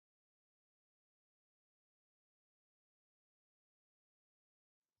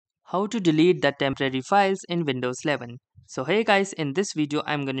How to delete the temporary files in Windows 11. So hey guys, in this video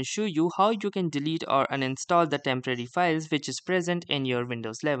I'm going to show you how you can delete or uninstall the temporary files which is present in your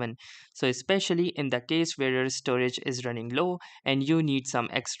Windows 11. So especially in the case where your storage is running low and you need some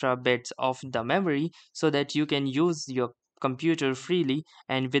extra bits of the memory so that you can use your computer freely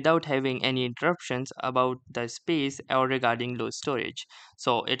and without having any interruptions about the space or regarding low storage.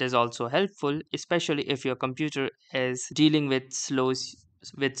 So it is also helpful especially if your computer is dealing with slow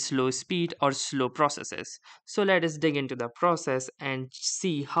speed or slow processes. So let us dig into the process and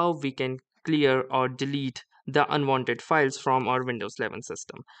see how we can clear or delete the unwanted files from our Windows 11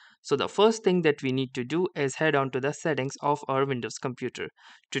 system. So the first thing that we need to do is head on to the settings of our Windows computer.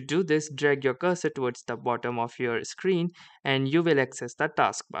 To do this, drag your cursor towards the bottom of your screen and you will access the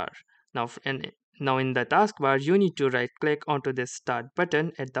taskbar. Now, now in the taskbar, you need to right click onto this start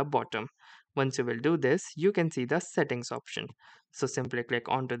button at the bottom. Once you will do this, you can see the settings option. So simply click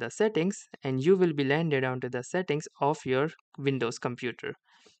onto the settings and you will be landed onto the settings of your Windows computer.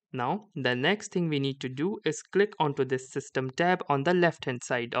 Now, the next thing we need to do is click onto this system tab on the left hand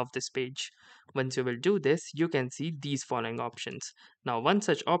side of this page. Once you will do this, you can see these following options. Now, one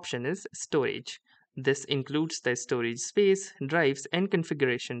such option is storage. This includes the storage space, drives, and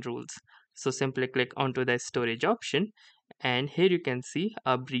configuration rules. So simply click onto the storage option and here you can see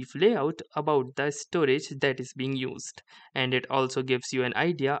a brief layout about the storage that is being used, and it also gives you an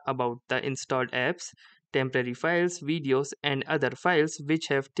idea about the installed apps, temporary files, videos, and other files which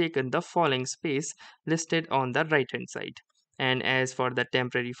have taken the following space listed on the right hand side. And as for the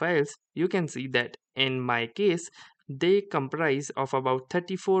temporary files, you can see that in my case they comprise of about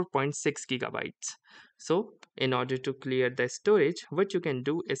 34.6 gigabytes. So in order to clear the storage, what you can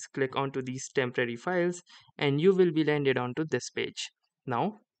do is click onto these temporary files and you will be landed onto this page.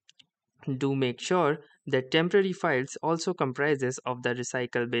 Now do make sure that temporary files also comprises of the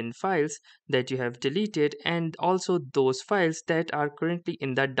recycle bin files that you have deleted and also those files that are currently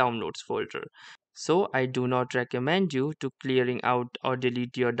in the downloads folder. So I do not recommend you to clearing out or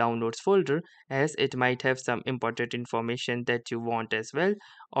delete your downloads folder as it might have some important information that you want as well,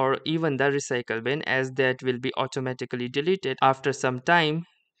 or even the recycle bin as that will be automatically deleted after some time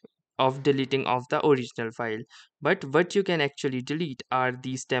of deleting of the original file. But what you can actually delete are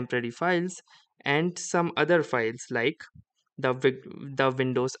these temporary files and some other files like the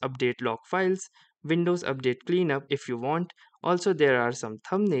Windows Update log files, Windows Update cleanup if you want. Also, there are some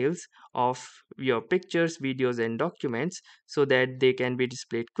thumbnails of your pictures, videos, and documents so that they can be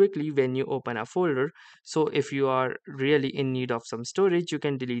displayed quickly when you open a folder. So, if you are really in need of some storage, you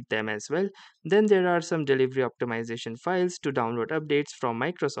can delete them as well. Then there are some delivery optimization files to download updates from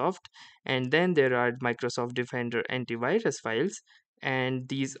Microsoft, and then there are Microsoft Defender antivirus files, and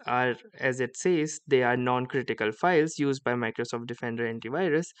these are, as it says, they are non-critical files used by Microsoft Defender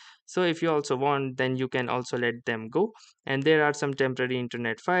antivirus. So if you also want, then you can also let them go. And there are some temporary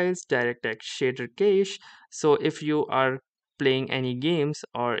internet files, DirectX shader cache. So if you are playing any games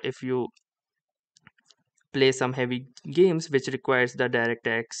or if you play some heavy games which requires the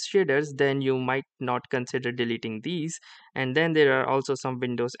DirectX shaders, then you might not consider deleting these. And then there are also some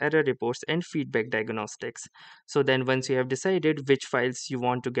Windows error reports and feedback diagnostics. So then once you have decided which files you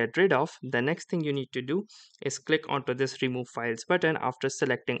want to get rid of, the next thing you need to do is click onto this remove files button after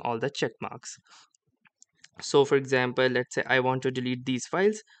selecting all the check marks. So for example, let's say I want to delete these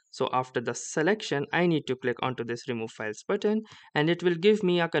files. So after the selection, I need to click onto this remove files button and it will give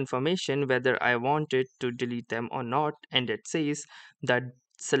me a confirmation whether I wanted to delete them or not. And it says that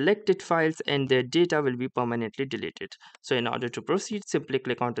selected files and their data will be permanently deleted. So in order to proceed, simply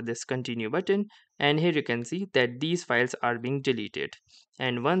click onto this continue button and here you can see that these files are being deleted.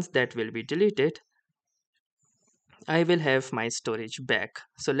 And once that will be deleted, I will have my storage back.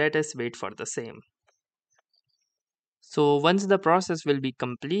 So let us wait for the same. So once the process will be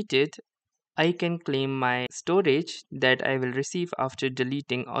completed, I can claim my storage that I will receive after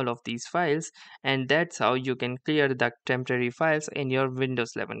deleting all of these files, and that's how you can clear the temporary files in your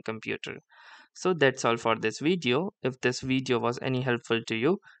Windows 11 computer. So that's all for this video. If this video was any helpful to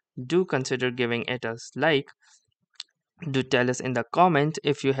you, do consider giving it a like. Do tell us in the comment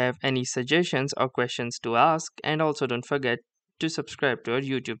if you have any suggestions or questions to ask, and also don't forget to subscribe to our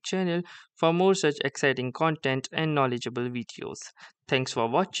YouTube channel for more such exciting content and knowledgeable videos. Thanks for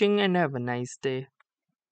watching and have a nice day.